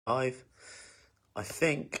Live. I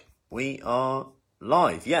think we are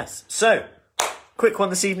live, yes. So, quick one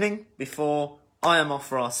this evening before I am off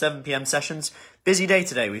for our 7 p.m. sessions. Busy day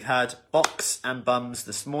today. We've had box and bums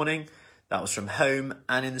this morning. That was from home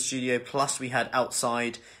and in the studio. Plus we had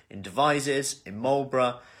outside in Devizes, in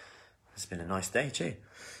Marlborough. It's been a nice day too.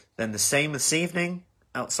 Then the same this evening,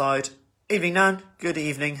 outside. Evening, Nan. Good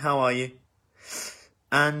evening. How are you?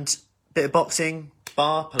 And bit of boxing,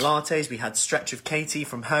 bar, Pilates. We had stretch of Katie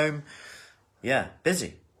from home. Yeah,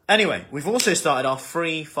 busy. Anyway, we've also started our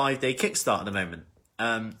free 5-day kickstart at the moment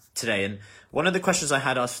today. And one of the questions I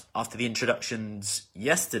had after the introductions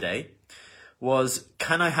yesterday was,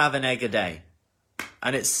 can I have an egg a day?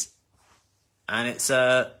 And it's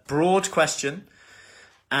a broad question.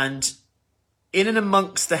 And in and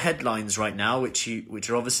amongst the headlines right now, which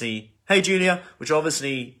are obviously, hey Julia, which are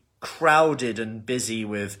obviously crowded and busy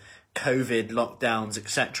with COVID lockdowns,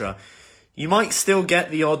 etc., you might still get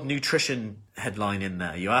the odd nutrition headline in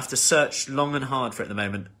there. You have to search long and hard for it at the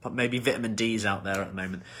moment. Maybe vitamin D's out there at the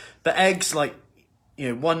moment. But eggs,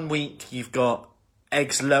 1 week you've got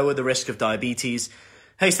eggs lower the risk of diabetes.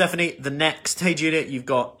 Hey Stephanie, the next, hey Julia, you've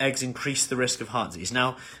got eggs increase the risk of heart disease.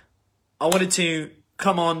 Now, I wanted to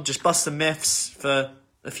come on, just bust some myths for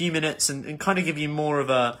a few minutes and kind of give you more of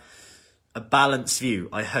a balanced view,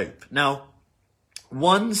 I hope. Now,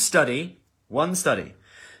 one study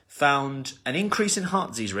found an increase in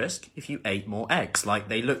heart disease risk if you ate more eggs. Like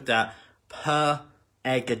they looked at per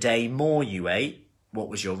egg a day more you ate, what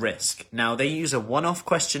was your risk? Now, they use a one-off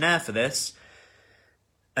questionnaire for this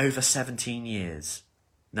over 17 years.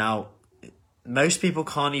 Now, most people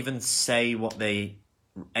can't even say what they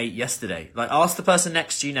ate yesterday. Like, ask the person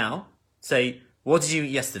next to you now, say, what did you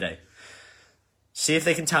eat yesterday? See if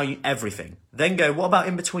they can tell you everything. Then go, what about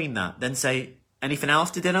in between that? Then say, anything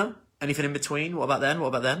after dinner? Anything in between? What about then? What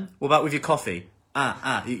about then? What about with your coffee?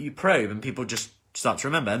 You probe and people just start to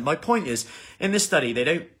remember. And my point is, in this study,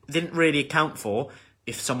 they didn't really account for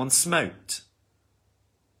if someone smoked,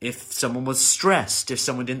 if someone was stressed, if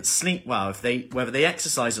someone didn't sleep well, whether they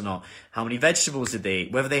exercised or not, how many vegetables did they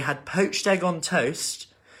eat, whether they had poached egg on toast,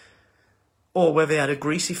 or whether they had a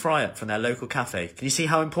greasy fry-up from their local cafe. Can you see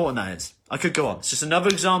how important that is? I could go on. It's just another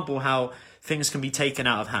example how things can be taken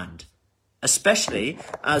out of hand. Especially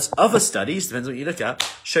as other studies, depends what you look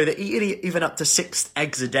at, show that eating even up to 6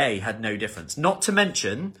 eggs a day had no difference. Not to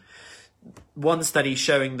mention, one study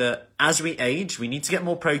showing that as we age, we need to get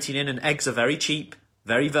more protein in, and eggs are very cheap,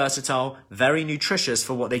 very versatile, very nutritious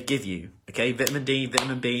for what they give you. Okay, vitamin D,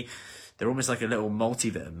 vitamin B, they're almost like a little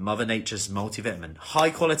multivitamin, Mother Nature's multivitamin. High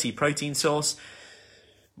quality protein source.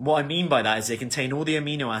 What I mean by that is they contain all the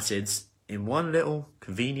amino acids in one little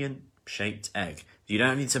convenient shaped egg. You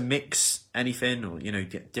don't need to mix anything or,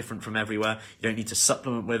 get different from everywhere. You don't need to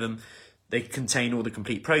supplement with them. They contain all the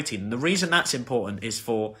complete protein. And the reason that's important is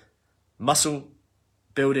for muscle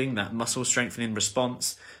building, that muscle strengthening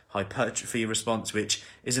response, hypertrophy response, which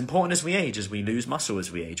is important as we age, as we lose muscle as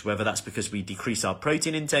we age, whether that's because we decrease our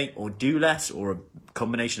protein intake or do less or a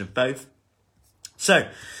combination of both. So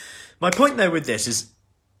my point though with this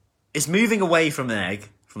is moving away from an egg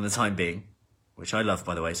from the time being, which I love,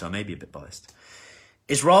 by the way, so I may be a bit biased,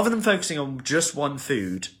 is rather than focusing on just one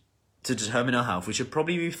food to determine our health, we should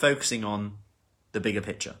probably be focusing on the bigger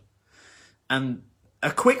picture. And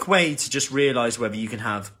a quick way to just realise whether you can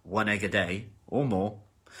have 1 egg a day or more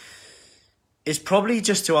is probably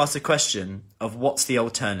just to ask the question of what's the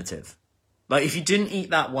alternative. Like, if you didn't eat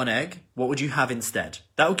that 1 egg, what would you have instead?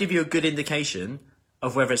 That will give you a good indication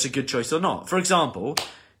of whether it's a good choice or not. For example,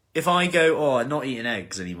 if I go, I'm not eating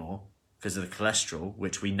eggs anymore because of the cholesterol,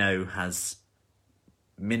 which we know has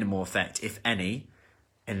minimal effect, if any,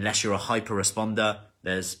 unless you're a hyper responder.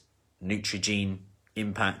 There's Nutrigene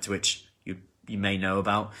impact, which you may know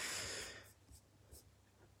about.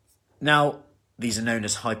 Now, these are known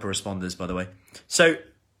as hyper responders, by the way. So,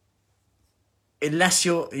 unless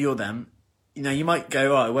you're them, you might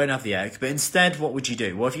go, I won't have the egg. But instead, what would you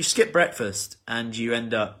do? Well, if you skip breakfast and you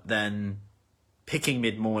end up then picking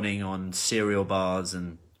mid-morning on cereal bars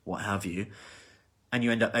and what have you, and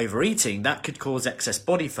you end up overeating, that could cause excess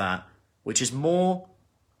body fat, which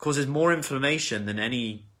causes more inflammation than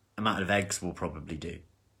any amount of eggs will probably do.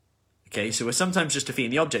 Okay, so we're sometimes just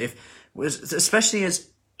defeating the object. Especially as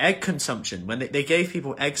egg consumption, when they gave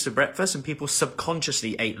people eggs for breakfast and people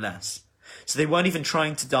subconsciously ate less. So they weren't even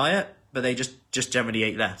trying to diet, but they just generally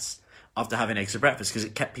ate less after having eggs for breakfast because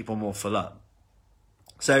it kept people more full up.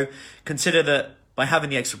 So consider that by having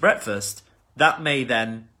the eggs for breakfast, that may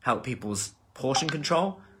then help people's portion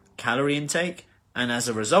control, calorie intake, and as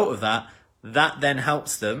a result of that then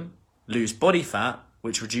helps them lose body fat,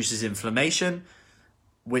 which reduces inflammation,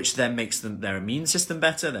 which then makes their immune system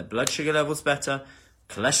better, their blood sugar levels better,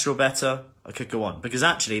 cholesterol better. I could go on. Because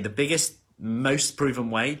actually the biggest, most proven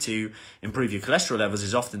way to improve your cholesterol levels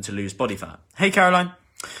is often to lose body fat. Hey, Caroline.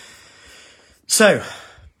 So,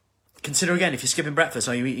 consider again, if you're skipping breakfast,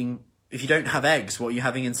 are you eating, if you don't have eggs, what are you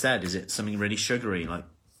having instead? Is it something really sugary, like,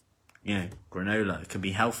 granola? It can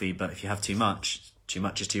be healthy, but if you have too much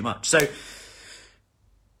is too much. So,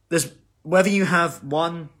 there's, whether you have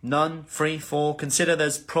 1, none, 3, 4, consider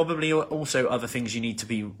there's probably also other things you need to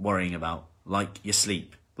be worrying about, like your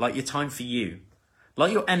sleep, like your time for you,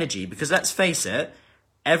 like your energy, because let's face it,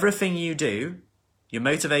 everything you do, your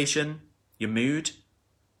motivation, your mood,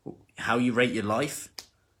 how you rate your life,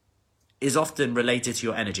 is often related to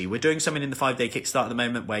your energy. We're doing something in the 5-day kickstart at the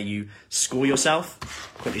moment where you score yourself.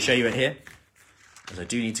 Quickly show you it here, because I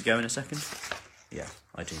do need to go in a second. Yeah,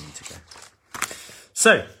 I do need to go.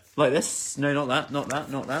 So, like this. No, not that, not that,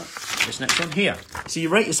 not that. This next one here. So you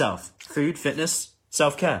rate yourself. Food, fitness,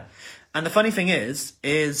 self-care. And the funny thing is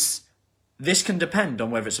this can depend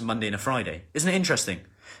on whether it's a Monday and a Friday. Isn't it interesting?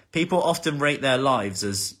 People often rate their lives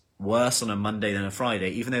as worse on a Monday than a Friday,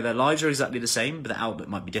 even though their lives are exactly the same, but the outlook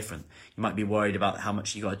might be different. You might be worried about how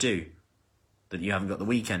much you got to do, that you haven't got the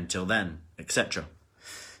weekend till then, etc.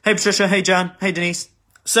 Hey, Patricia. Hey, Jan. Hey, Denise.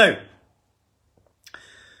 So,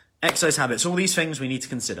 exercise habits. All these things we need to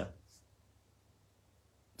consider.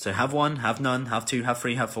 So have 1, have none, have 2, have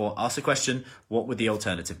 3, have 4. Ask the question, what would the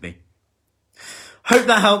alternative be? Hope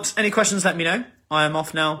that helps. Any questions, let me know. I am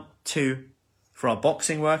off now for our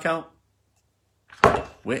boxing workout,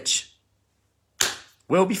 which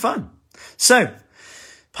will be fun. So,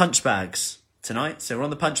 punch bags tonight. So we're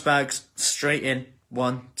on the punch bags, straight in,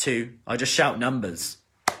 1, 2. I just shout numbers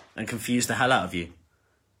and confuse the hell out of you.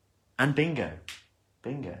 And bingo.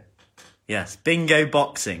 Bingo. Yes, bingo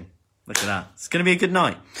boxing. Look at that. It's going to be a good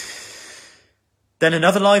night. Then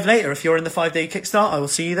another live later. If you're in the 5-day kickstart, I will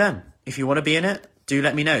see you then. If you want to be in it, do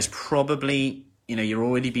let me know. It's probably, you'll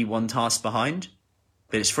already be one task behind.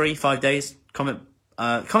 But it's free, 5 days. Comment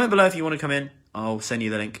below if you want to come in. I'll send you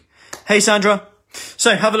the link. Hey, Sandra.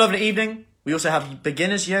 So, have a lovely evening. We also have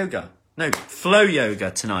beginners yoga. No, flow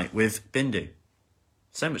yoga tonight with Bindu.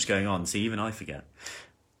 So much going on. See, even I forget.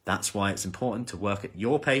 That's why it's important to work at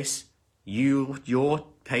your pace. Your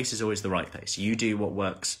pace is always the right pace. You do what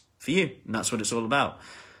works for you. And that's what it's all about.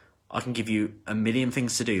 I can give you a million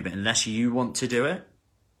things to do, but unless you want to do it,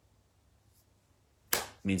 it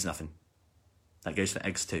means nothing. That goes for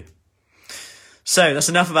eggs too. So that's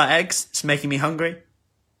enough about eggs. It's making me hungry.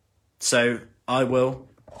 So I will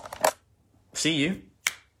see you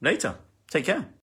later. Take care.